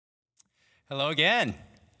Hello again.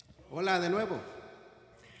 Hola de nuevo.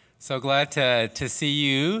 So glad to see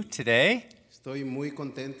you today. Estoy muy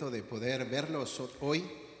contento de poder verlos hoy.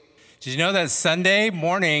 Did you know that Sunday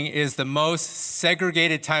morning is the most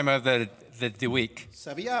segregated time of the week?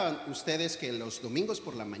 ¿Sabían ustedes que los domingos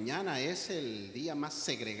por la mañana es el día más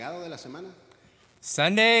segregado de la semana?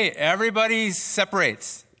 Sunday, everybody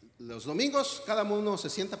separates. Los domingos cada uno se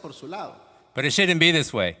sienta por su lado, But it shouldn't be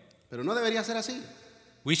this way. pero no debería ser así.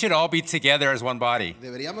 We should all be together as one body.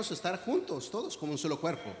 Deberíamos estar juntos, todos como un solo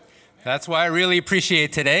cuerpo. That's why I really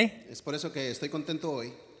appreciate today. Es por eso que estoy contento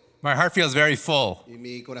hoy My heart feels very full y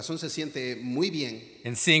mi corazón se siente muy bien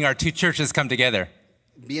in seeing our two churches come together.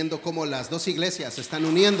 viendo cómo las dos iglesias están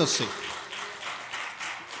uniéndose.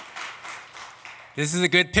 This is a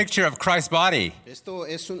good picture of Christ's body. Esto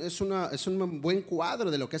es un buen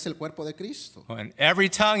cuadro de lo que es el cuerpo de Cristo. When every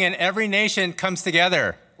tongue and every nation comes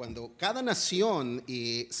together. Cuando cada nación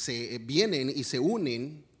se vienen y se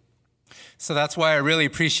unen, So that's why I really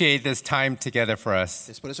appreciate this time together for us.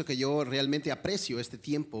 es por eso que yo realmente aprecio este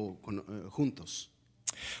tiempo juntos.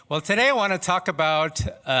 Well, today I want to talk about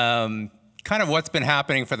kind of what's been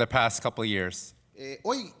happening for the past couple of years.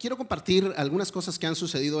 Hoy quiero compartir algunas cosas que han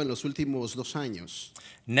sucedido en los últimos 2 años.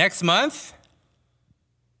 Next month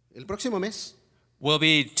El próximo mes will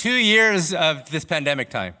be 2 years of this pandemic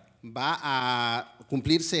time. va a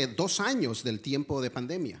cumplirse 2 años del tiempo de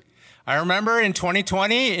pandemia. I remember in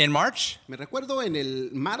 2020, in March, Me recuerdo en el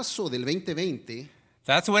marzo del 2020,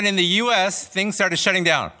 that's when in the U.S. things started shutting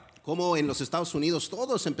down. como en los Estados Unidos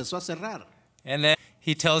todo se empezó a cerrar And then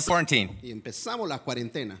he tells quarantine. y empezamos la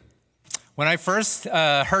cuarentena. When I first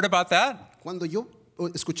heard about that, Cuando yo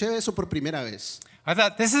escuché eso por primera vez, I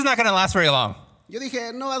thought, this is not going to last very long. yo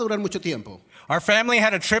dije, no va a durar mucho tiempo. Our family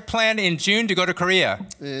had a trip planned in June to go to Korea.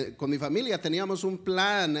 Con mi familia teníamos un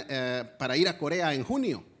plan para ir a Corea en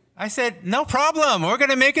junio. I said, no problem, we're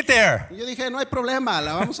going to make it there. Y yo dije, no hay problema,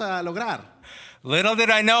 la vamos a lograr. Little did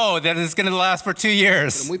I know that it's going to last for 2 Pero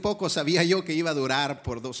years. muy poco sabía yo que iba a durar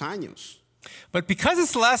por 2 años. But because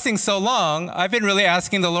it's lasting so long, I've been really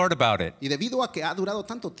asking the Lord about it. Y debido a que ha durado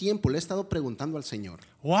tanto tiempo, le he estado preguntando al Señor,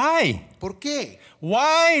 Why? ¿por qué?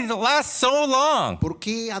 Why last so long? ¿Por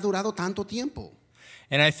qué ha durado tanto tiempo?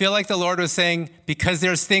 And I feel like the Lord was saying, because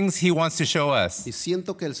there's things He wants to show us. Y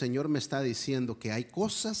siento que el Señor me está diciendo que hay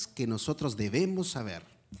cosas que nosotros debemos saber.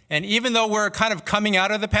 And even though we're kind of coming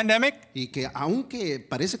out of the pandemic, Y que aunque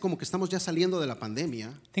parece como que estamos ya saliendo de la pandemia,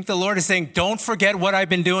 I think the Lord is saying, don't forget what I've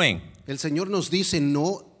been doing. el Señor nos dice,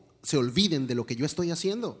 no se olviden de lo que yo estoy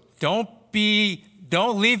haciendo. Don't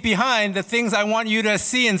leave behind the things I want you to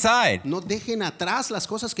see inside. No dejen atrás las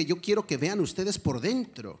cosas que yo quiero que vean ustedes por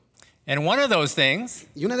dentro. And one of those things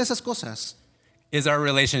Y una de esas cosas is our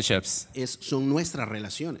relationships. son nuestras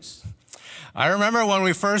relaciones. I remember when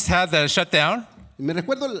we first had the shutdown, Me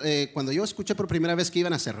recuerdo cuando yo escuché por primera vez que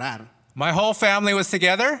iban a cerrar, my whole family was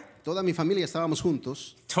together toda mi familia estábamos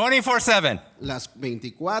juntos 24/7, las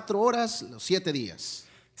 24 horas, los 7 días,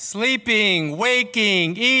 sleeping,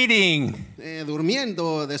 waking, eating,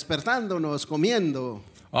 durmiendo, despertándonos, comiendo,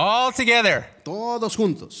 all together. todos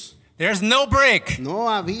juntos. There's no break. No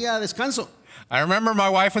había descanso. I remember my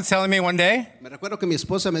wife was telling me one day, Me recuerdo que mi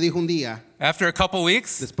esposa me dijo un día, after a couple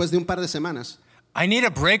weeks, después de un par de semanas, I need a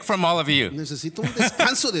break from all of you. necesito un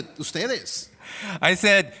descanso de ustedes. I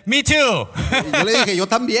said, me too. Y yo le dije, yo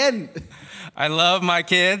también. I love my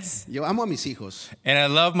kids Yo amo a mis hijos and I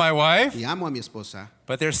love my wife, y amo a mi esposa.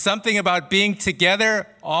 but there's something about being together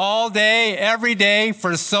all day, every day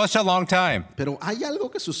for such a long time. Pero hay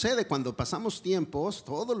algo que sucede cuando pasamos tiempos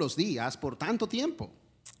todos los días por tanto tiempo.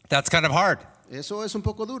 That's kind of hard. Eso es un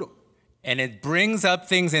poco duro. And it brings up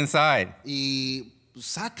things inside. Y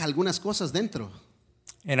saca algunas cosas dentro.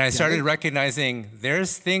 And I started recognizing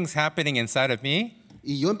there's things happening inside of me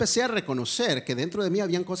Y yo empecé a reconocer que dentro de mí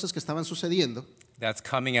habían cosas que estaban sucediendo that's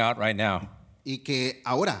coming out right now. y que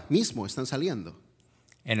ahora mismo están saliendo.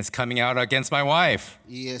 And it's coming out against my wife.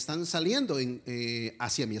 Y están saliendo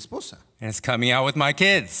hacia mi esposa. And it's coming out with my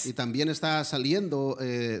kids. Y también está saliendo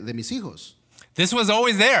de mis hijos. This was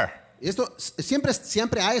always there, Esto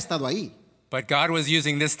siempre ha estado ahí. but God was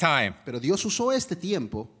using this time Pero Dios usó este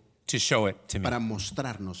tiempo to show it to me. para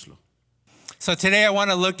mostrárnoslo. So today I want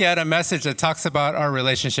to look at a message that talks about our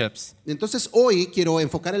relationships. Entonces hoy quiero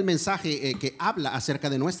enfocar el mensaje que habla acerca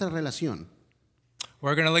de nuestra relación.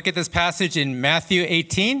 We're going to look at this passage in Matthew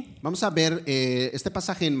 18. Vamos a ver este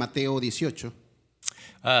pasaje en Mateo 18.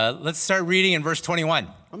 Let's start reading in verse 21.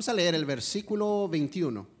 Vamos a leer el versículo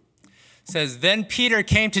 21. It says, Then Peter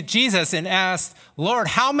came to Jesus and asked, Lord,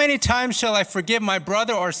 how many times shall I forgive my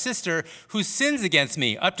brother or sister who sins against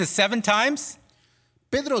me? Up to 7 times?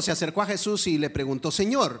 Pedro se acercó a Jesús y le preguntó,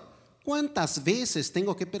 Señor, ¿cuántas veces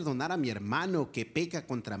tengo que perdonar a mi hermano que peca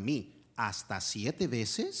contra mí? ¿Hasta 7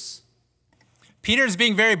 veces? Peter's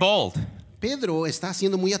being very bold. Pedro está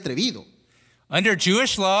siendo muy atrevido. Under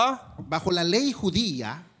Jewish law, Bajo la ley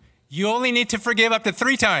judía, you only need to forgive up to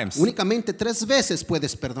 3 times. únicamente 3 veces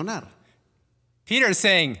puedes perdonar. Peter's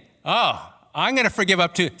saying, oh, I'm going to forgive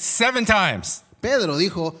up to 7 times. Pedro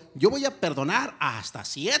dijo, yo voy a perdonar hasta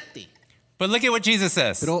 7. But look at what Jesus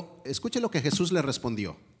says. Pero escuche lo que Jesús le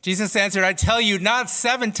respondió. Jesus answered, I tell you, not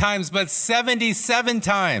 7 times, but 77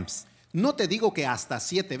 times. No te digo que hasta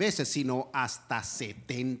 7 veces, sino hasta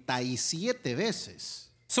 77 veces.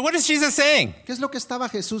 So what is Jesus saying? ¿Qué es lo que estaba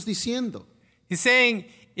Jesús diciendo? He's saying,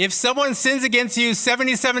 if someone sins against you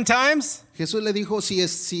 77 times, Jesús le dijo,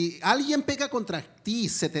 si alguien peca contra ti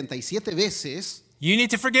 77 veces, you need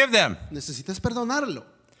to forgive them. necesitas perdonarlo.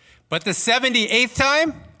 But the 78th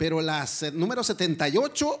time, Pero número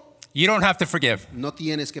 78, you don't have to forgive. no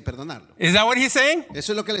tienes que perdonarlo. Is that what he's saying?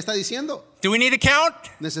 Eso es lo que le está diciendo. Do we need to count?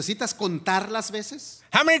 ¿Necesitas contar las veces?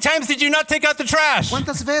 How many times did you not take out the trash?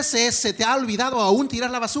 ¿Cuántas veces se te ha olvidado aún tirar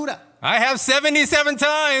la basura? I have 77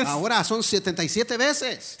 times. Ahora son 77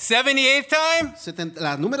 veces. 78th time?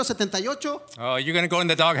 La número 78 Oh, you're going to go in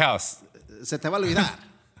the doghouse. se te va a olvidar.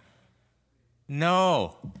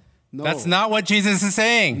 No. No. That's not what Jesus is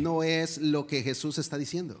saying. No es lo que Jesús está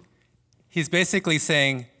diciendo. He's basically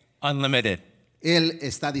saying unlimited. Él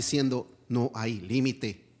está diciendo, no hay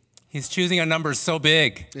límite. He's choosing a number so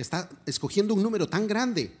big, Está escogiendo un número tan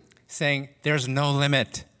grande, saying there's no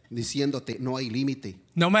limit. diciéndote, no hay límite.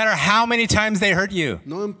 No matter how many times they hurt you,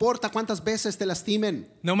 No importa cuántas veces te lastimen.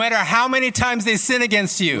 no matter how many times they sin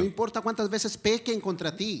against No you, importa cuántas veces pequen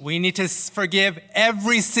contra ti. we need to forgive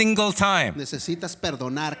every single time. Necesitas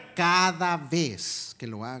perdonar cada vez que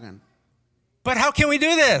lo hagan. But how can we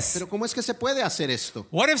do this? Pero ¿cómo es que se puede hacer esto?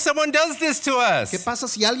 What if someone does this to ¿Qué us? pasa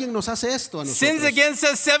si alguien nos hace esto a Sins nosotros? against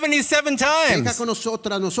us 77 Peca times. con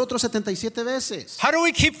nosotros 77 veces. How do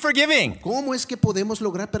we keep forgiving? ¿Cómo es que podemos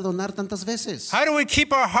lograr perdonar tantas veces? How do we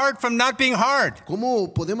keep our heart from not being hard?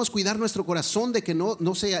 ¿Cómo podemos cuidar nuestro corazón de que no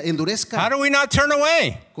se How endurezca? do we not turn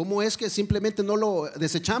away? ¿Cómo es que simplemente no lo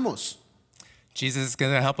desechamos? Jesus is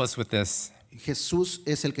going to help us with this. Jesús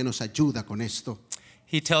es el que nos ayuda con esto.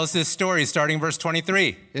 He tells this story starting verse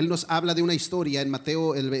 23. Él nos habla de una historia en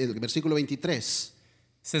Mateo, el versículo 23. It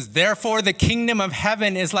says, therefore the kingdom of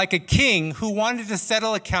heaven is like a king who wanted to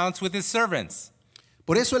settle accounts with his servants.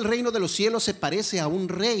 Por eso el reino de los cielos se parece a un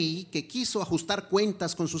rey que quiso ajustar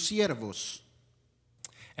cuentas con sus siervos.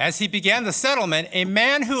 As he began the settlement, a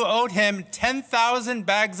man who owed him 10,000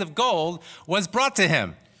 bags of gold was brought to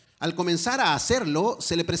him. Al comenzar a hacerlo,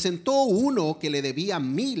 se le presentó uno que le debía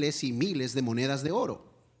miles y miles de monedas de oro.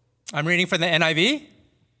 I'm reading from the NIV,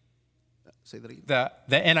 Say that again.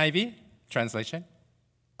 the NIV translation.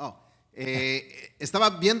 Oh,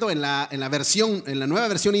 estaba viendo en la nueva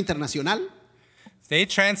versión internacional They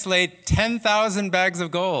translate 10,000 bags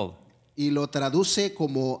of gold. y lo traduce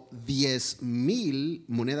como 10,000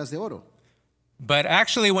 monedas de oro. But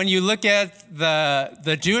actually, when you look at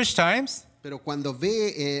the Jewish Times, Pero cuando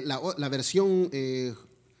ve la versión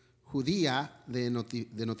judía de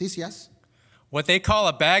noticias, what they call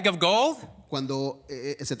a bag of gold cuando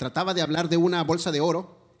se trataba de hablar de una bolsa de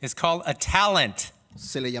oro, is called a talent.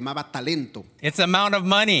 se le llamaba talento. It's amount of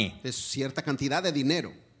money. Es cierta cantidad de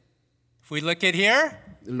dinero. If we look at here,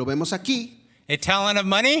 Lo vemos aquí, a talent of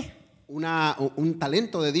money un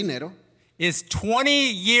talento de dinero is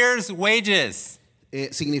 20 years' wages.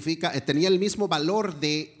 tenía el mismo valor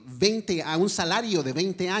de a un salario de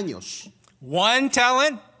 20 años. One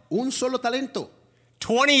talent, Un solo talento,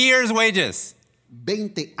 20 years' wages.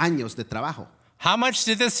 20 años de trabajo. How much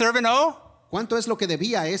did this servant owe? ¿Cuánto es lo que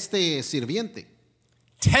debía este sirviente?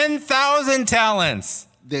 10,000 talents.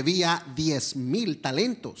 Debía 10,000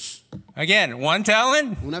 talentos. Again, one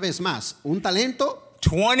talent, Una vez más, un talento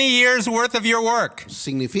 20 years worth of your work.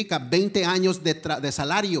 significa 20 años de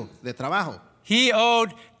salario, de trabajo. He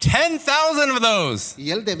owed 10,000 of those.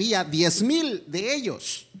 Y él debía 10,000 de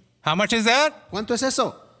ellos. How much is that? ¿Cuánto es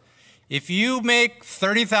eso? If you make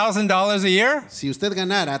 $30,000 a year, Si usted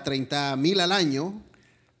ganara 30,000 al año,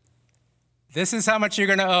 this is how much you're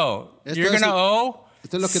going to owe. Esto You're es- going to owe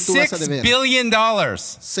esto es lo que tú vas a $6 deber. billion.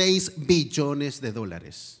 6 billones de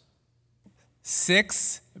dólares.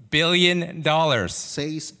 $6 billion.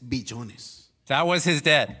 6 billones. That was his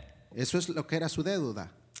debt. Eso es lo que era su deuda.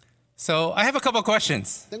 So I have a couple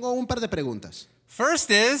questions. Tengo un par de preguntas. First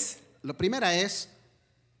is, La primera es,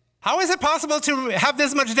 how is it possible to have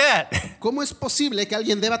this much debt? ¿cómo es posible que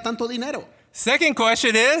alguien deba tanto dinero? Second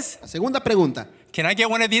question is, La segunda pregunta, can I get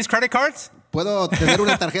one of these credit cards? ¿Puedo tener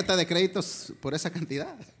una tarjeta de créditos por esa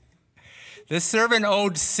cantidad? This servant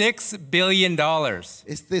owed $6 billion.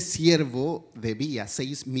 Este siervo debía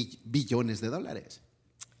 6 billones de dólares.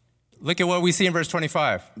 Look at what we see in verse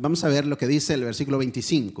 25. Vamos a ver lo que dice el versículo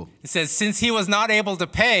 25. It says, since he was not able to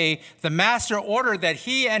pay, the master ordered that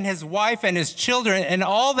he and his wife and his children and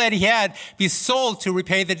all that he had be sold to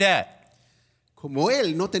repay the debt. Como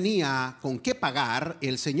él no tenía con qué pagar,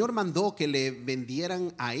 el Señor mandó que le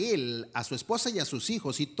vendieran a él, a su esposa y a sus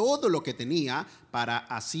hijos y todo lo que tenía para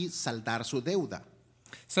así saldar su deuda.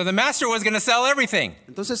 So the master was going to sell everything.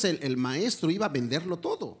 Entonces el maestro iba a venderlo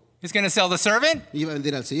todo. He's going to sell the servant. Iba a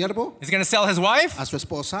vender al siervo, He's going to sell his wife. a su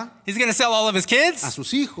esposa, He's going to sell all of his a kids.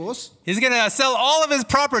 sus hijos. He's going to sell all of his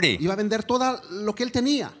property. Iba a vender todo lo que él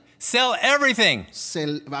tenía. Sell everything. Se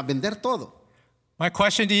va a vender todo. My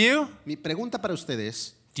question to you, Mi pregunta para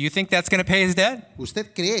ustedes, do you think that's going to pay his debt?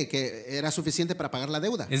 ¿usted cree que era suficiente para pagar la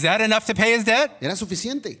deuda? Is that enough to pay his debt? ¿Era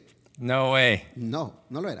suficiente? No way. No,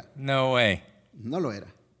 no lo era. No way. No lo era.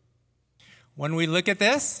 When we look at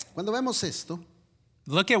this, Cuando vemos esto,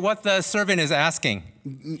 look at what the servant is asking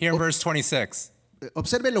here in verse 26.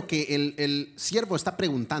 observe lo que el siervo está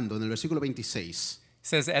preguntando en el versículo 26. It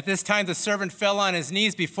says, at this time the servant fell on his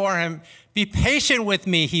knees before him. Be patient with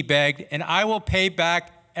me, he begged, and I will pay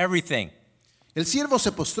back everything. El siervo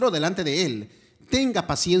se postró delante de él. Tenga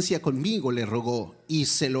paciencia conmigo, le rogó, y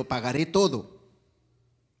se lo pagaré todo.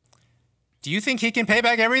 Do you think he can pay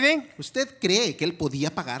back everything? ¿Usted cree que él podía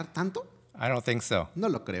pagar tanto? I don't think so. No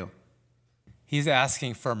lo creo. He's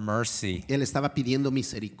asking for mercy. Él estaba pidiendo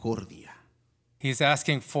misericordia. He's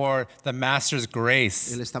asking for the master's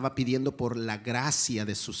grace, Él estaba pidiendo por la gracia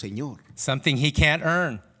de su Señor. something he can't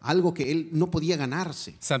earn, Algo que él no podía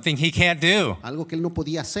ganarse. something he can't do, Algo que él no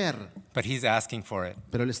podía hacer. but he's asking for it.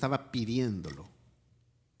 Pero él estaba pidiéndolo.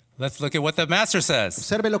 Let's look at what the master says.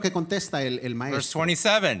 Observe lo que contesta el Verse maestro.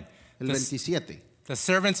 27. El The, 27. the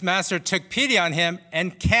servant's master took pity on him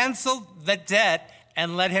and canceled the debt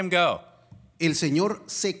and let him go. El Señor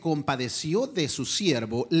se compadeció de su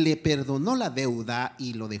siervo, le perdonó la deuda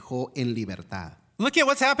y lo dejó en libertad. Look at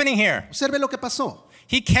what's happening here. Observe lo que pasó.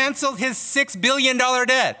 He canceled his $6 billion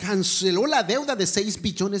debt. Canceló la deuda de 6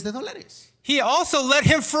 billones de dólares. He also let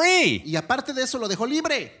him free. Y aparte de eso lo dejó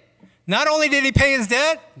libre. Not only did he pay his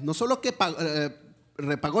debt, No solo que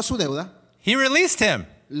repagó su deuda, he released him.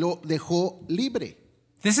 lo dejó libre.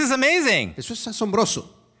 This is amazing. Eso es asombroso.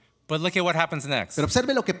 But look at what happens next. Pero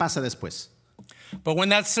observe lo que pasa después. But when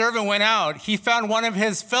that servant went out, he found one of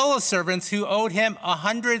his fellow servants who owed him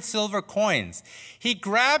 100 silver coins. He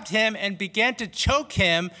grabbed him and began to choke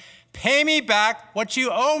him. Pay me back what you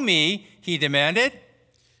owe me, he demanded.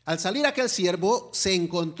 Al salir aquel siervo se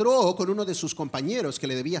encontró con uno de sus compañeros que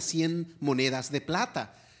le debía 100 monedas de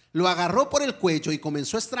plata. Lo agarró por el cuello y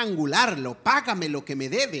comenzó a estrangularlo. Págame lo que me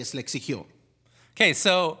debes, le exigió. Okay,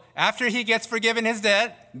 so after he gets forgiven his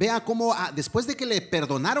debt, Vea cómo después de que le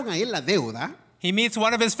perdonaron a él la deuda, he meets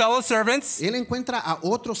one of his fellow servants él encuentra a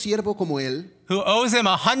otro siervo como él who owes him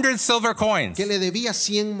 100 silver coins. que le debía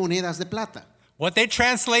 100 monedas de plata. What they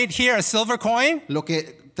translate here, a silver coin, Lo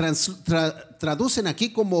que traducen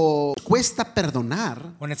aquí como cuesta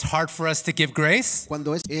perdonar when it's hard for us to give grace,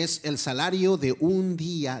 cuando es el salario de un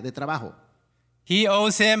día de trabajo. he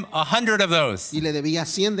owes him 100 of those. Y le debía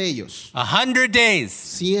 100 de ellos. 100 days.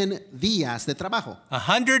 100 días de trabajo.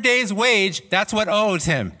 100 days wage, that's what owes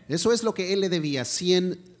him. Eso es lo que él le debía,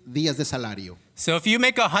 100 días de salario. So if you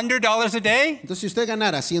make $100 a day, Entonces, si usted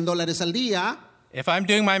ganara $100 al día, if I'm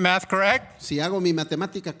doing my math correct, si hago mi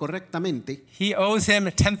matemática correctamente, he owes him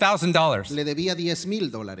 $10,000. le debía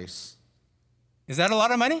 $10,000. Is that a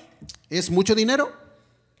lot of money? ¿Es mucho dinero?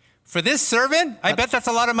 For this servant, I bet that's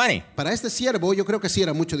a lot of money. Para este siervo, yo creo que sí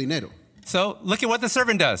era mucho dinero. So look at what the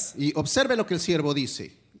servant does. Y observe lo que el siervo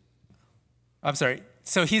dice. I'm sorry.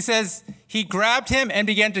 So he says, he grabbed him and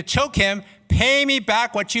began to choke him. Pay me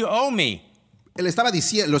back what you owe me. Él estaba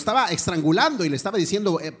lo estaba estrangulando y le estaba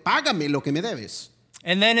diciendo, págame lo que me debes.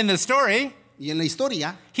 And then in the story, Y en la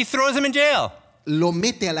historia, he throws him in jail. lo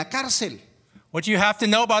mete a la cárcel. What you have to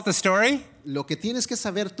know about the story, Lo que tienes que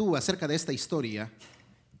saber tú acerca de esta historia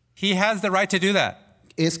he has the right to do that.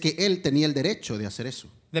 es que él tenía el derecho de hacer eso.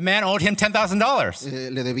 The man owed him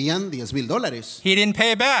 $10,000. Le debían $10,000. He didn't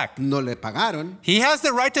pay it back. No le pagaron. He has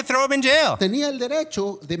the right to throw him in jail. Tenía el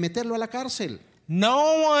derecho de meterlo a la cárcel.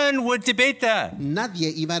 No one would debate that. Nadie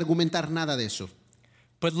iba a argumentar nada de eso.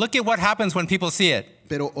 But look at what happens when people see it.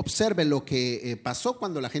 Pero observe lo que pasó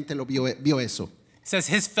cuando la gente lo vio eso. It says,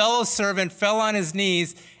 his fellow servant fell on his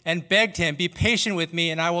knees and begged him, be patient with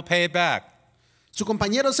me and I will pay it back. Su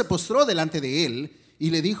compañero se postró delante de él y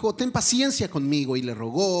le dijo, ten paciencia conmigo, y le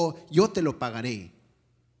rogó, yo te lo pagaré.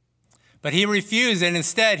 But he refused, and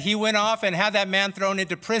instead he went off and had that man thrown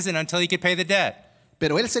into prison until he could pay the debt.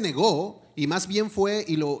 Pero él se negó y más bien fue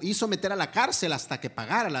y lo hizo meter a la cárcel hasta que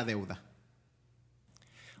pagara la deuda.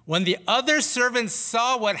 When the other servants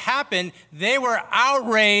saw what happened, they were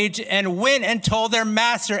outraged and went and told their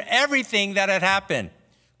master everything that had happened.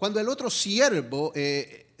 Cuando el otro siervo,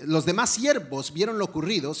 los demás siervos vieron lo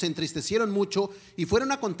ocurrido, se entristecieron mucho y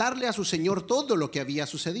fueron a contarle a su señor todo lo que había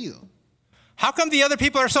sucedido. How come the other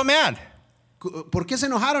people are so mad? ¿Por qué se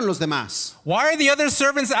enojaron los demás? Why are the other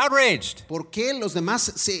servants outraged? ¿Por qué los demás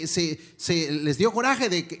se les dio coraje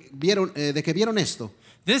de que vieron esto?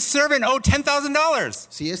 This servant owed $10,000.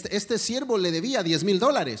 Si este siervo le debía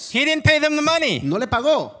 $10,000, He didn't pay them the money. no le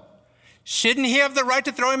pagó. Shouldn't he have the right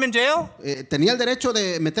to throw him in jail? ¿Tenía el derecho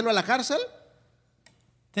de meterlo a la cárcel?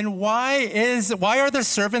 Then why are the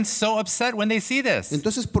servants so upset when they see this?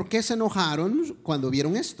 Entonces, ¿por qué se enojaron cuando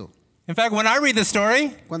vieron esto? In fact, when I read the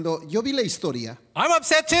story, Cuando yo vi la historia, I'm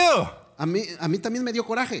upset too. a mí también me dio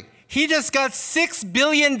coraje, He just got $6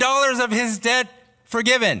 billion of his debt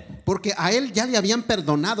forgiven. porque a él ya le habían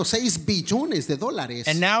perdonado $6 billones.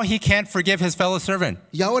 And now he can't forgive his fellow servant.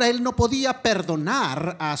 Y ahora él no podía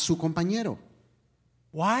perdonar a su compañero.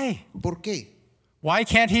 Why? ¿Por qué? Why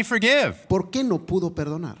can't he forgive? ¿Por qué no pudo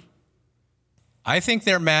perdonar? I think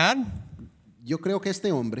they're mad. Yo creo que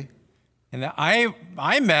este hombre And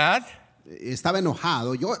I'm mad estaba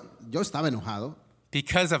enojado, yo estaba enojado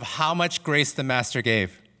because of how much grace the master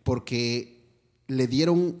gave. porque le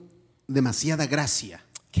dieron demasiada gracia.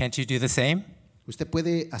 Can't you do the same? ¿Usted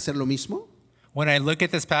puede hacer lo mismo? When I look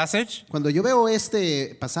at this passage, Cuando yo veo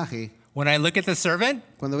este pasaje, when I look at the servant,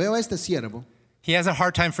 cuando veo a este siervo, he has a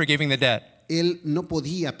hard time forgiving the debt. él no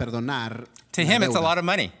podía perdonar. To la him, it's a deuda. lot of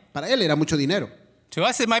money. Para él era mucho dinero. To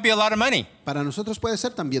us, it might be a lot of money. Para nosotros puede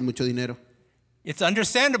ser también mucho dinero. It's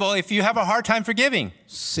understandable if you have a hard time forgiving.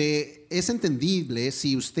 Es entendible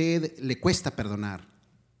si usted le cuesta perdonar.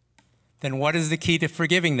 Then what is the key to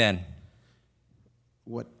forgiving then?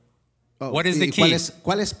 What is the key?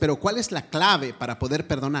 ¿Cuál es la clave para poder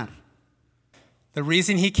perdonar? The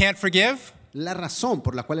reason he can't forgive? La razón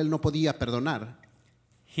por la cual él no podía perdonar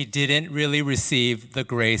He didn't really receive the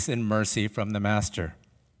grace and mercy from the master.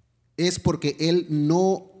 es porque él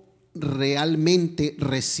no realmente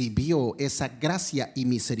recibió esa gracia y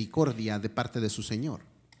misericordia de parte de su Señor.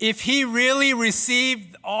 If he really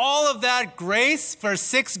received all of that grace for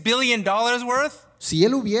 $6 billion worth, Si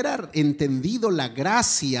él hubiera entendido la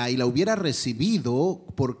gracia y la hubiera recibido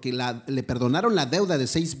porque le perdonaron la deuda de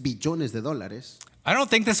 $6 billones, I don't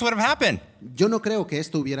think this would have happened. yo no creo que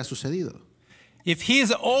esto hubiera sucedido. If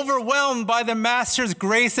he's overwhelmed by the master's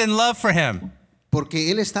grace and love for him,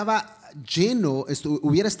 Porque él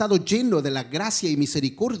hubiera estado lleno de la gracia y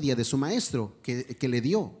misericordia de su maestro que le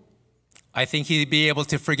dio. I think he'd be able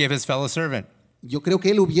to forgive his fellow servant. Yo creo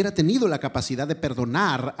que él hubiera tenido la capacidad de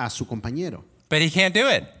perdonar a su compañero, But he can't do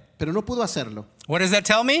it. pero no pudo hacerlo. What does that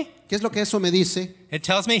tell me? ¿Qué es lo que eso me dice? It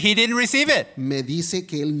tells me he didn't receive it. Me dice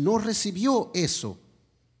que él no recibió eso,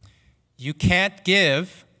 You can't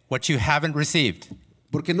give what you haven't received.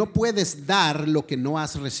 porque no puedes dar lo que no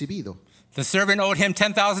has recibido. The servant owed him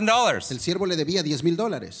 $10,000. El siervo le debía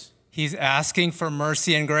 $10,000. He's asking for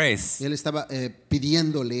mercy and grace. Él estaba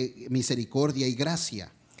pidiéndole misericordia y gracia,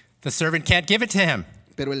 The servant can't give it to him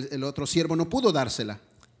pero el otro siervo no pudo dársela,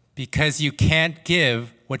 because you can't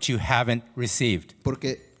give what you haven't received.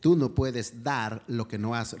 porque tú no puedes dar lo que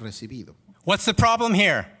no has recibido. What's the problem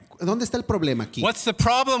here? ¿Dónde está el problema aquí? What's the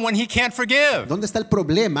problem when he can't forgive? ¿Dónde está el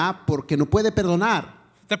problema porque no puede perdonar?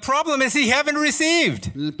 The problem is he haven't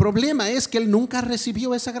received. El problema es que él nunca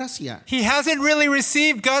recibió esa gracia. He hasn't really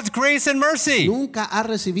received God's grace and mercy. Nunca ha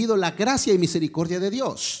recibido la gracia y misericordia de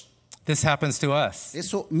Dios. This happens to us.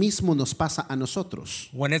 Eso mismo nos pasa a nosotros.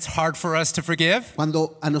 When it's hard for us to forgive,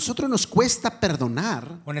 Cuando a nosotros nos cuesta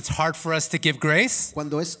perdonar, when it's hard for us to give grace,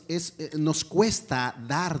 cuando nos cuesta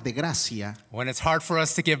dar de gracia, when it's hard for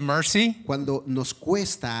us to give mercy, cuando nos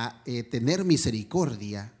cuesta tener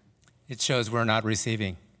misericordia, it shows we're not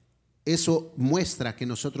receiving. eso muestra que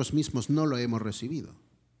nosotros mismos no lo hemos recibido.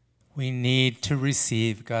 We need to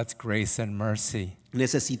receive God's grace and mercy.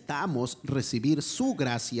 Necesitamos recibir su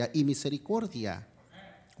gracia y misericordia.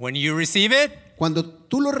 When you receive it, Cuando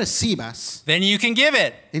tú lo recibas, then you can give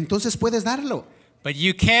it. entonces puedes darlo, But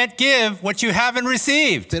you can't give what you haven't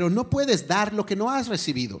received. pero no puedes dar lo que no has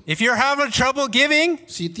recibido. If you're having trouble giving,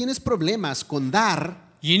 Si tienes problemas con dar,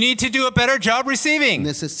 you need to do a better job receiving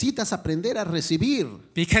necesitas aprender a recibir,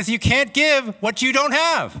 because you can't give what you don't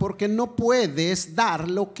have. porque no puedes dar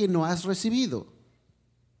lo que no has recibido.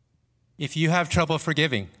 If you have trouble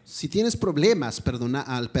forgiving Si tienes problemas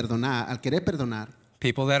al querer perdonar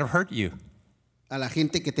people that have hurt you, a la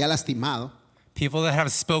gente que te ha lastimado, people that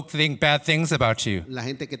have spoken bad things about you, la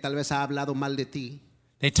gente que tal vez ha hablado mal de ti,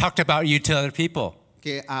 they talked about you to other people,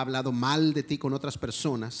 que ha hablado mal de ti con otras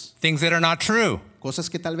personas, things that are not true, cosas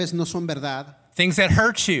que tal vez no son verdad, things that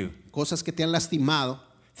hurt you, cosas que te han lastimado,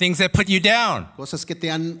 things that put you down. cosas que te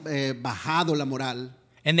han bajado la moral,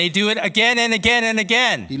 And they do it again and again and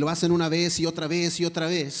again. y lo hacen una vez y otra vez y otra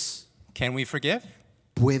vez. Can we forgive?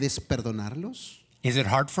 ¿Puedes perdonarlos? Is it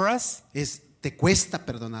hard for us? ¿Te cuesta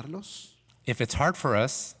perdonarlos? If it's hard for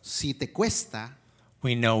us, Si te cuesta,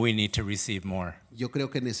 we know we need to receive more. yo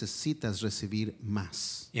creo que necesitas recibir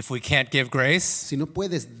más. If we can't give grace, Si no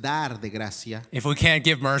puedes dar de gracia, if we can't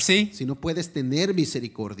give mercy, si no puedes tener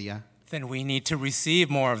misericordia, then we need to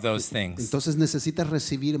receive more of those things. entonces necesitas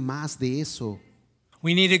recibir más de eso.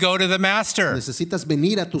 We need to go to the Master. Necesitas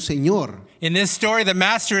venir a tu Señor. In this story, the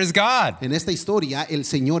Master is God. En esta historia, el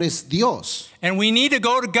Señor es Dios. And we need to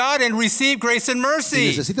go to God and receive grace and Y mercy.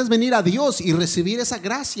 necesitas venir a Dios y recibir esa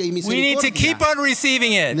gracia y We need to keep misericordia. on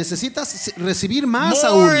receiving it. Necesitas recibir más More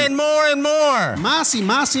aún. and more and more. Más y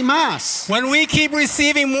más y más. When we keep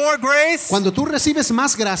receiving more grace, Cuando tú recibes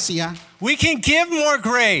más gracia, we can give more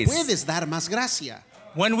grace. puedes dar más gracia.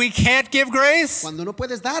 When we can't give grace, Cuando no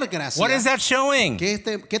puedes dar gracia, what is that showing? ¿qué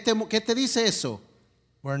te dice eso?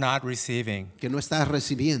 We're not receiving. Que no estás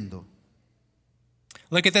recibiendo.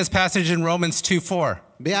 Look at this passage in Romans 2:4.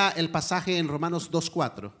 Vea el pasaje en Romanos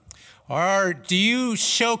 2:4. Or do you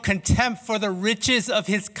show contempt for the riches of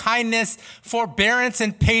his kindness, forbearance,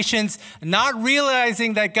 and patience, not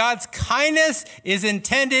realizing that God's kindness is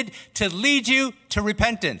intended to lead you to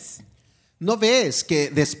repentance? ¿No ves que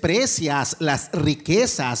desprecias las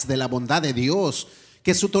riquezas de la bondad de Dios,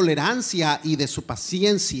 que su tolerancia y de su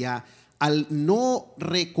paciencia, al no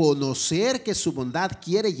reconocer que su bondad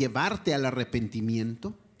quiere llevarte al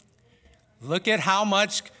arrepentimiento? Look at how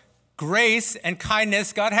much grace and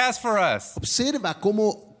kindness God has for us. Observa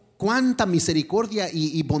cuánta misericordia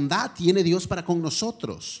y bondad tiene Dios para con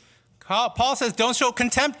nosotros. Paul says, don't show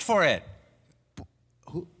contempt for it.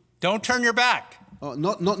 Don't turn your back No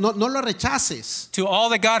lo rechaces. to all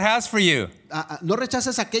that God has for you. No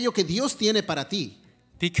rechaces aquello que Dios tiene para ti.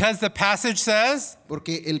 Because the passage says,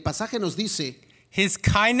 Porque el pasaje nos dice, his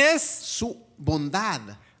kindness su bondad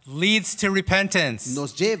leads to repentance.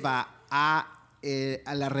 nos lleva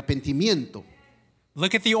al arrepentimiento.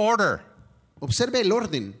 Look at the order. Observe el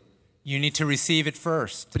orden. You need to receive it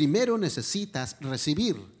first. Primero necesitas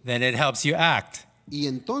recibir Then it helps you act. y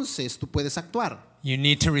entonces tú puedes actuar. You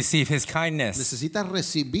need to receive his kindness. Necesitas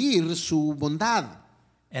recibir su bondad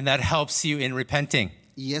And that helps you in repenting,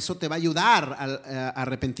 y eso te va a ayudar a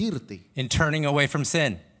arrepentirte in turning away from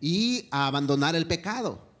sin. y a abandonar el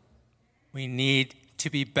pecado. We need to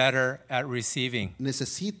be better at receiving.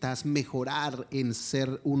 Necesitas mejorar en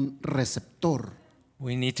ser un receptor.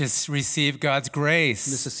 We need to receive God's grace.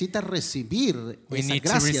 Necesitas recibir We esa need to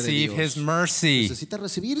gracia de receive his Dios. mercy. Necesitas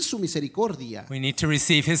recibir su misericordia. We need to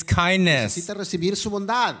receive his kindness. Necesitas recibir su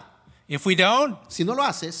bondad. If we don't, Si no lo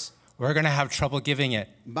haces, we're going to have trouble giving it,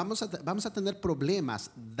 vamos a tener problemas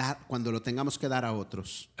cuando lo tengamos que dar a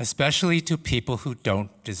otros, especially to people who don't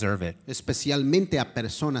deserve it. especialmente a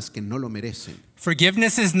personas que no lo merecen.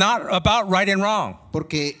 Forgiveness is not about right and wrong.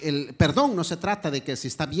 Porque el perdón no se trata de que si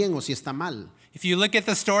está bien o si está mal. If you look at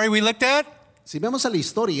the story we looked at, Si vemos a la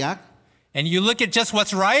historia and you look at just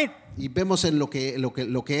what's right, y vemos en lo que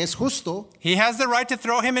es justo, he has the right to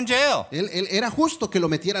throw him in jail. él era justo que lo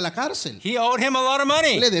metiera a la cárcel. He owed him a lot of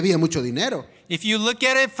money. Le debía mucho dinero. If you look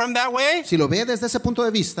at it from that way, Si lo ve desde ese punto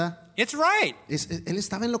de vista, it's right. él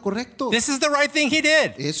estaba en lo correcto. This is the right thing he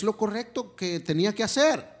did, Es lo correcto que tenía que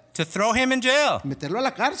hacer, to throw him in jail. meterlo a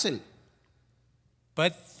la cárcel.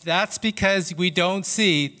 But that's because we don't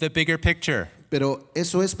see the bigger picture. Pero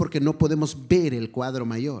eso es porque no podemos ver el cuadro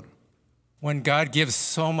mayor. When God gives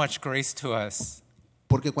so much grace to us,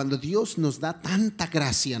 Porque cuando Dios nos da tanta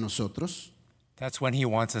gracia a nosotros, that's when he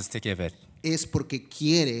wants us to give it. es porque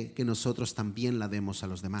quiere que nosotros también la demos a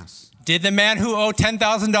los demás. Did the man who owed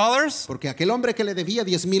 $10,000, Porque aquel hombre que le debía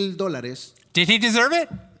 $10,000, did he deserve it?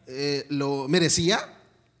 ¿lo merecía?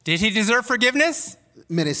 Did he deserve forgiveness?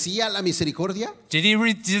 ¿Merecía la misericordia? Did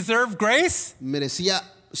he deserve grace? ¿Merecía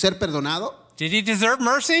ser perdonado? Did he deserve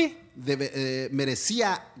mercy?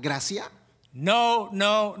 ¿Merecía gracia? No.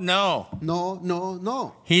 No, no,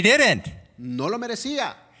 no. He didn't. No lo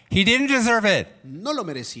merecía. He didn't deserve it. No lo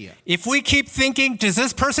merecía. If we keep thinking, does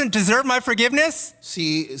this person deserve my forgiveness?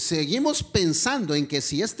 Si seguimos pensando en que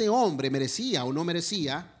si este hombre merecía o no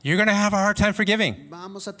merecía, You're going to have a hard time forgiving.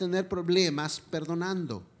 vamos a tener problemas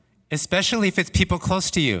perdonando. especially if it's people close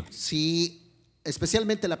to you. Si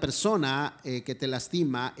especialmente la persona que te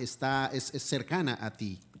lastima es cercana a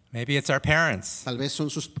ti. Maybe it's our parents. Tal vez son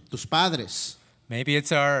tus padres, Maybe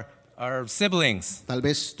it's our siblings. tal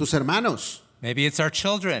vez tus hermanos, Maybe it's our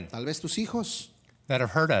children tal vez tus hijos that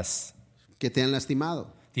have hurt us. que te han lastimado.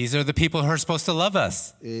 These are the people who are supposed to love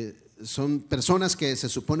us. Son personas que se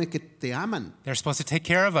supone que te aman, They're supposed to take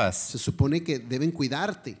care of us, se supone que deben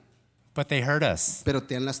cuidarte, but they hurt us. pero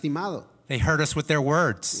te han lastimado. They hurt us with their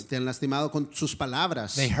words. Te han lastimado con sus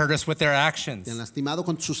palabras, They hurt us with their te han actions. lastimado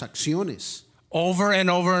con sus acciones, Over and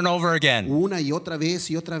over and over again. una y otra vez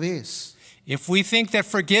y otra vez. If we think that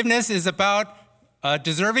forgiveness is about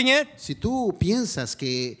deserving it, Si tú piensas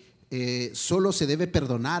que solo se debe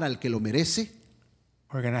perdonar al que lo merece,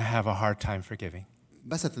 we're going to have a hard time forgiving.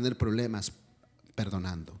 vas a tener problemas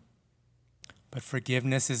perdonando. But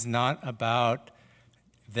forgiveness is not about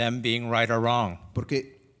them being right or wrong.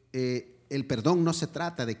 Porque el perdón no se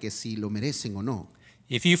trata de que si lo merecen o no.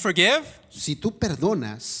 If you forgive, Si tú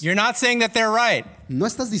perdonas, you're not saying that they're right. no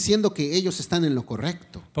estás diciendo que ellos están en lo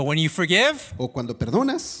correcto. But when you forgive, O cuando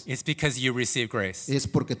perdonas, it's because you receive grace. es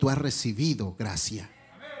porque tú has recibido gracia.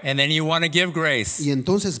 And then you want to give grace. Y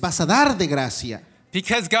entonces vas a dar de gracia.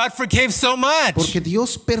 Because God forgave so much. Porque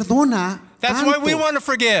Dios perdona That's why we tanto. want to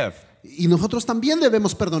forgive. Y nosotros también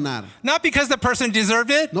debemos perdonar. Not because the person deserved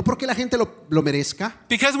it, No porque la gente lo merezca,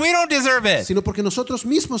 because we don't deserve it. sino porque nosotros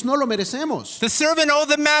mismos no lo merecemos. The servant owed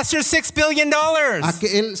the master $6 billion. A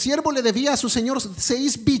que el siervo le debía a su señor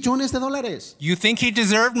 6 billones de dólares. You think he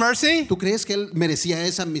deserved mercy? ¿Tú crees que él merecía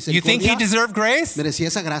esa You think he misericordia? deserved grace? ¿Merecía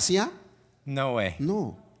esa gracia? No way.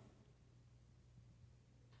 No.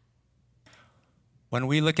 When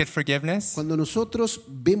we look at forgiveness, Cuando nosotros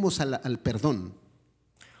vemos al perdón,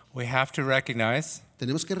 we have to recognize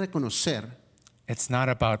tenemos que reconocer it's not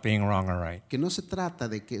about being wrong or right. que no se trata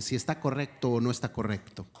de que si está correcto o no está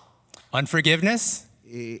correcto. Unforgiveness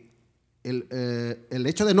El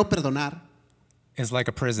hecho de no perdonar is like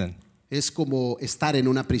a prison, es como estar en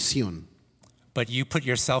una prisión, but you put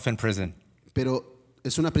yourself in prison. pero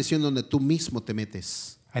es una prisión donde tú mismo te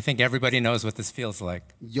metes. I think everybody knows what this feels like,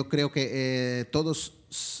 Yo creo que todos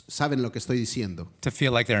saben lo que estoy diciendo. to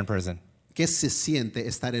feel like they're in prison ¿Qué se siente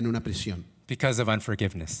estar en una prisión? because of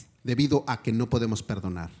unforgiveness. Debido a que no podemos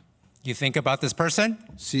perdonar. You think about this person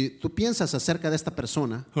Si tú piensas acerca de esta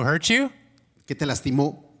persona who hurt you, que te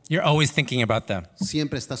lastimó, you're always thinking about them.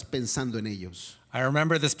 siempre estás pensando en ellos. I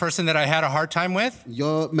remember this person that I had a hard time with.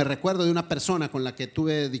 Yo me recuerdo de una persona con la que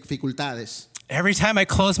tuve dificultades. Every time I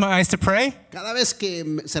close my eyes to pray, Cada vez que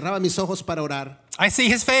cerraba mis ojos para orar, I see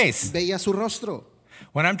his face. veía su rostro.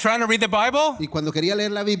 When I'm trying to read the Bible, Y cuando quería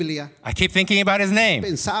leer la Biblia, I keep thinking about his name.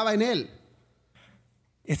 pensaba en él.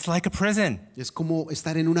 It's like a prison. Es como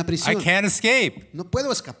estar en una I prisión. can't escape. No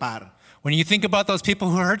puedo escapar. When you think about those people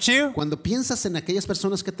who hurt you, Cuando piensas en aquellas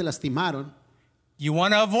personas que te lastimaron, you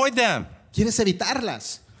want to avoid them. quieres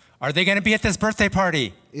evitarlas. Are they going to be at this birthday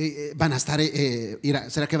party? Van a estar,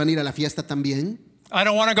 ¿será que van a ir a la fiesta también? I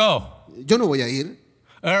don't want to go. Yo no voy a ir,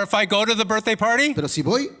 Or if I go to the birthday party, pero si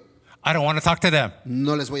voy, I don't want to talk to them.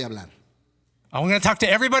 no les voy a hablar. I'm going to talk to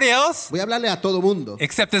everybody else Voy a hablarle a todo mundo,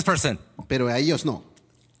 except this person. pero a ellos no.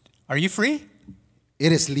 Are you free?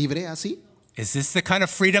 ¿Eres libre así? Is this the kind of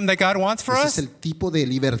freedom that God wants for ¿Ese us? es el tipo de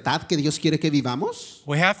libertad que Dios quiere que vivamos?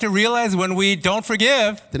 We have to realize when we don't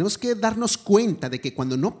forgive, Tenemos que darnos cuenta de que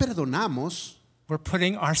cuando no perdonamos, we're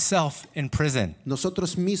putting ourselves in prison.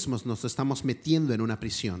 nosotros mismos nos estamos metiendo en una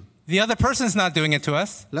prisión. The other person's not doing it to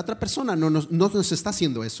us. La otra persona no nos está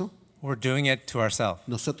haciendo eso. We're doing it to ourselves.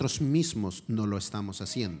 Nosotros mismos no lo estamos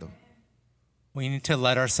haciendo. We need to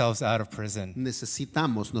let ourselves out of prison.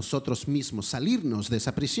 Necesitamos nosotros mismos salirnos de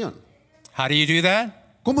esa prisión. How do you do that?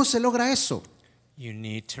 ¿Cómo se logra eso? You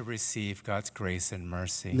need to receive God's grace and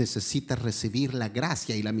mercy Necesitas recibir la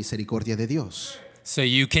gracia y la misericordia de Dios so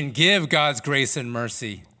you can give God's grace and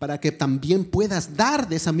mercy, para que también puedas dar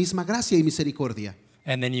de esa misma gracia y misericordia.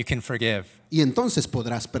 and then you can forgive. Y entonces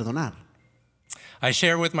podrás perdonar. I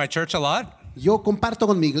share with my church a lot Yo comparto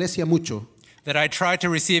con mi iglesia mucho that I try to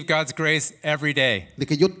receive God's grace every day. de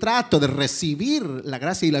que yo trato de recibir la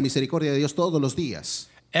gracia y la misericordia de Dios todos los días.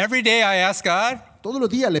 Every day I ask God, Todos los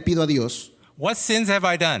días le pido a Dios, what sins have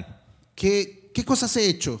I done? ¿qué cosas he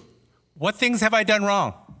hecho? What things have I done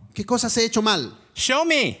wrong? ¿Qué cosas he hecho mal? Show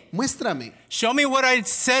me. Muéstrame. Show me what I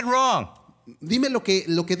said wrong. Dime lo que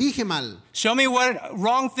dije mal. Show me what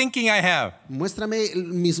wrong thinking I have. Muéstrame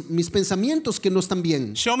mis pensamientos que no están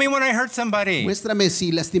bien. Show me when I hurt somebody. Muéstrame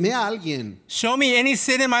si lastimé a alguien. Show me any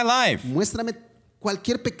sin in my life. Muéstrame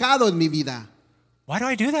cualquier pecado en mi vida. Why do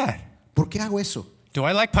I do that? ¿Por qué hago eso? Do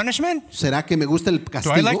I like punishment? ¿Será que me gusta el Do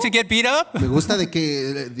castigo? I like to get beat up? ¿Me gusta de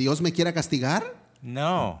que Dios me quiera castigar?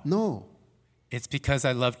 No. No, It's because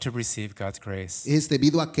I love to receive God's grace. es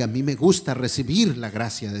debido a que a mí me gusta recibir la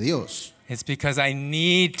gracia de Dios. It's because I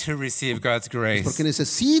need to receive God's Porque grace.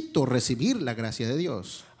 necesito recibir la gracia de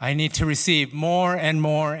Dios. I need to receive more and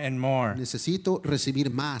more and more. Necesito recibir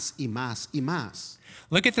más y más y más.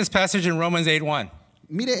 Look at this passage in Romans 8:1.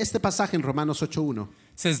 Mire este pasaje en Romanos 8:1.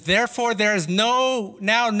 It says, "Therefore there is now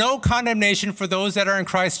no condemnation for those that are in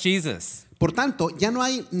Christ Jesus." Por tanto, ya no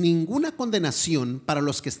hay ninguna condenación para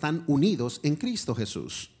los que están unidos en Cristo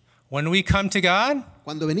Jesús. When we come to God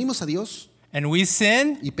Cuando venimos a Dios and we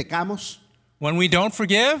sin, y pecamos when we don't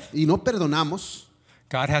forgive, y no perdonamos,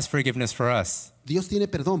 God has forgiveness for us. Dios tiene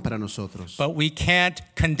perdón para nosotros. But we can't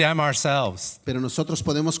condemn ourselves. Pero nosotros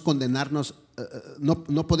podemos condenarnos,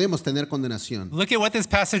 no podemos tener condenación. Look at what this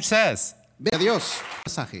passage says. Ve a Dios.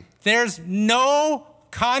 Pasaje. There's no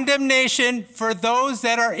condemnation for those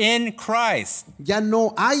that are in Christ. Ya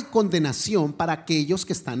no hay condenación para aquellos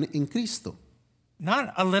que están en Cristo.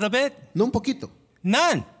 Not a little bit, No un poquito.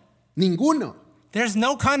 none. Ninguno. There's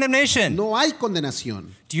no condemnation. No hay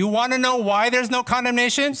condenación. Do you want to know why there's no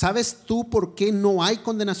condemnation? ¿Sabes tú por qué no hay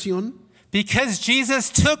condenación? Because Jesus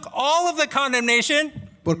took all of the condemnation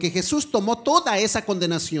Porque Jesús tomó toda esa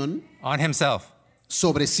condenación on himself.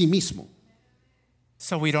 sobre sí mismo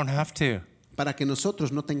So we don't have to. para que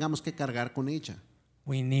nosotros no tengamos que cargar con ella.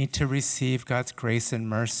 We need to receive God's grace and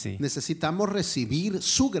mercy. Necesitamos recibir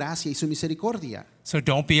su gracia y su misericordia. So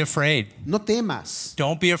don't be afraid. No temas.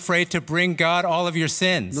 Don't be afraid to bring God all of your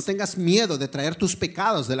sins, No tengas miedo de traer tus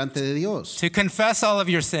pecados delante de Dios. to confess all of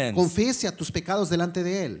your sins, Confiesa tus pecados delante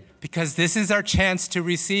de Él. because this is our chance to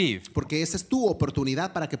receive. Porque esa es tu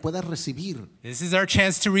oportunidad para que puedas recibir. This is our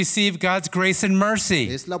chance to receive God's grace and mercy,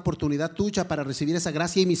 Es la oportunidad tuya para recibir esa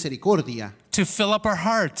gracia y misericordia. to fill up our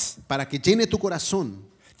hearts, Para que llene tu corazón.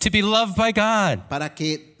 to be loved by God, Para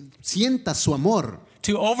que sientas su amor.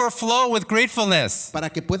 to overflow with gratefulness. Para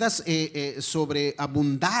que puedas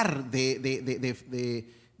sobreabundar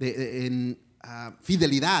en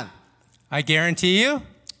fidelidad. I guarantee you,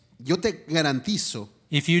 Yo te garantizo,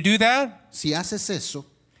 if you do that, si haces eso,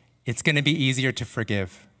 it's going to be easier to forgive.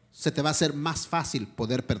 se te va a hacer más fácil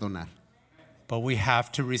poder perdonar. But we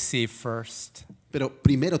have to receive first. Pero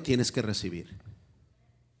primero tienes que recibir.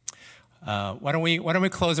 Why don't we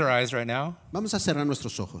close our eyes right now? Vamos a cerrar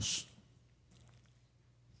nuestros ojos.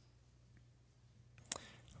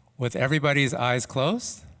 With everybody's eyes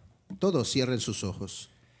closed, Todos cierren sus ojos.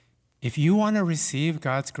 if you want to receive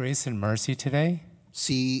God's grace and mercy today,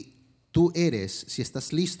 Si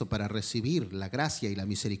estás listo para recibir la gracia y la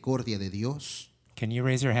misericordia de Dios, can you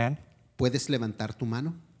raise your hand? ¿puedes levantar tu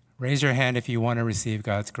mano? Raise your hand if you want to receive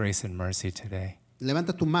God's grace and mercy today.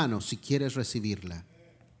 Levanta tu mano si quieres recibirla.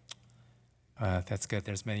 That's good.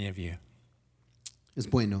 There's many of you. Es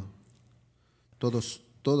bueno. Todos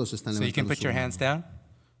están So you can levantando put su your mano. hands down.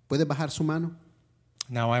 ¿Puede bajar su mano?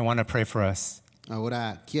 Now I want to pray for us.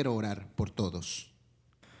 Ahora quiero orar por todos.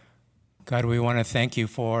 God, we want to thank you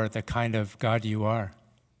for the kind of God you are.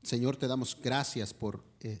 Señor, te damos gracias por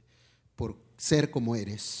ser como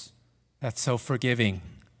eres. That's so forgiving.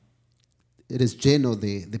 Eres lleno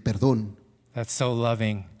de perdón, That's so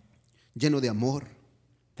loving. lleno de amor,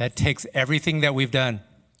 That takes everything that we've done.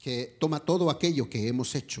 que toma todo aquello que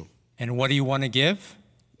hemos hecho And what do you want to give?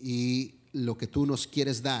 y lo que tú nos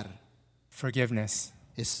quieres dar Forgiveness,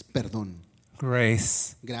 es perdón,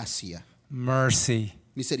 grace, gracia, mercy,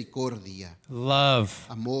 misericordia, love,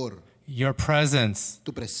 amor, your presence.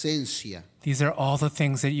 tu presencia. These are all the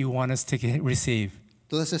things that you want us to receive.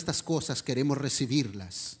 Todas estas cosas queremos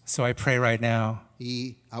recibirlas. So I pray right now,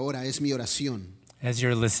 Y ahora es mi oración, as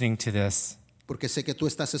you're listening to this, porque sé que tú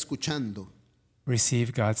estás escuchando.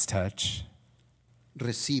 receive God's touch.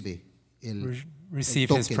 Recibe el Receive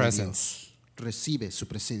toque his de presence. Dios. Recibe su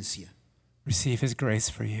presencia. Receive his grace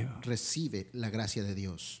for you Recibe la gracia de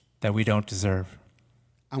Dios. that we don't deserve.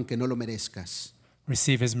 Aunque no lo merezcas.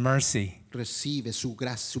 Receive his mercy. Recibe su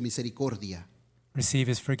gracia, su misericordia. Receive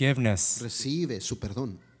his forgiveness. Recibe su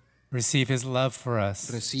perdón. Receive his love for us.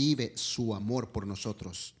 Recibe su amor por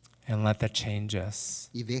nosotros. And let that change us.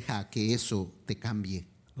 Y deja que eso te cambie.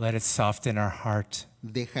 Let it soften our heart.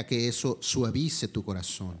 Deja que eso suavice tu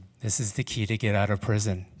corazón. This is the key to get out of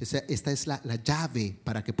prison. Esta es la llave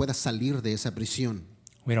para que puedas salir de esa prisión.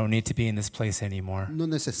 We don't need to be in this place anymore. No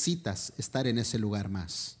necesitas estar en ese lugar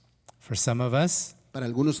más. For some of us, Para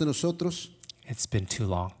algunos de nosotros it's been too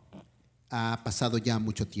long ha pasado ya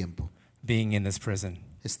mucho tiempo being in this prison.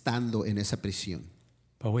 estando en esa prisión.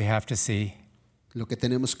 But we have to see Lo que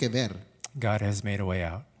tenemos que ver God has made a way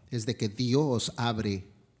out. es de que Dios abre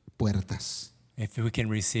puertas. If we can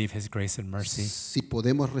receive his grace and mercy, Si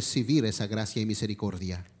podemos recibir esa gracia y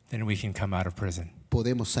misericordia, then we can come out of prison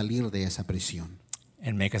podemos salir de esa prisión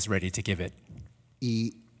and make us ready to give it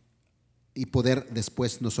y poder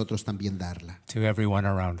después nosotros también darla to everyone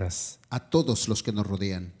around us. a todos los que nos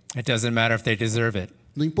rodean. It doesn't matter if they deserve it.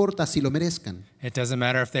 No importa si lo merezcan, It doesn't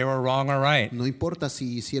matter if they were wrong or right. no importa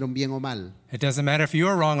si hicieron bien o mal, It doesn't matter if you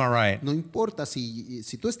were wrong or right, no importa si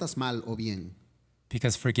tú estás mal o bien,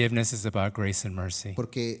 because forgiveness is about grace and mercy.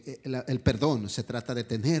 porque el perdón se trata de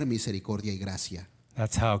tener misericordia y gracia.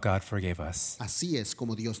 That's how God forgave us. Así es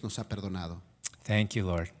como Dios nos ha perdonado. Thank you,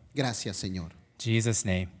 Lord. Gracias, Señor. In Jesus'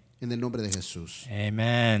 name. En el nombre de Jesús.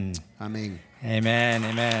 Amen. Amén. Amen. Amen.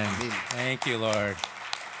 Amén. Thank you, Lord.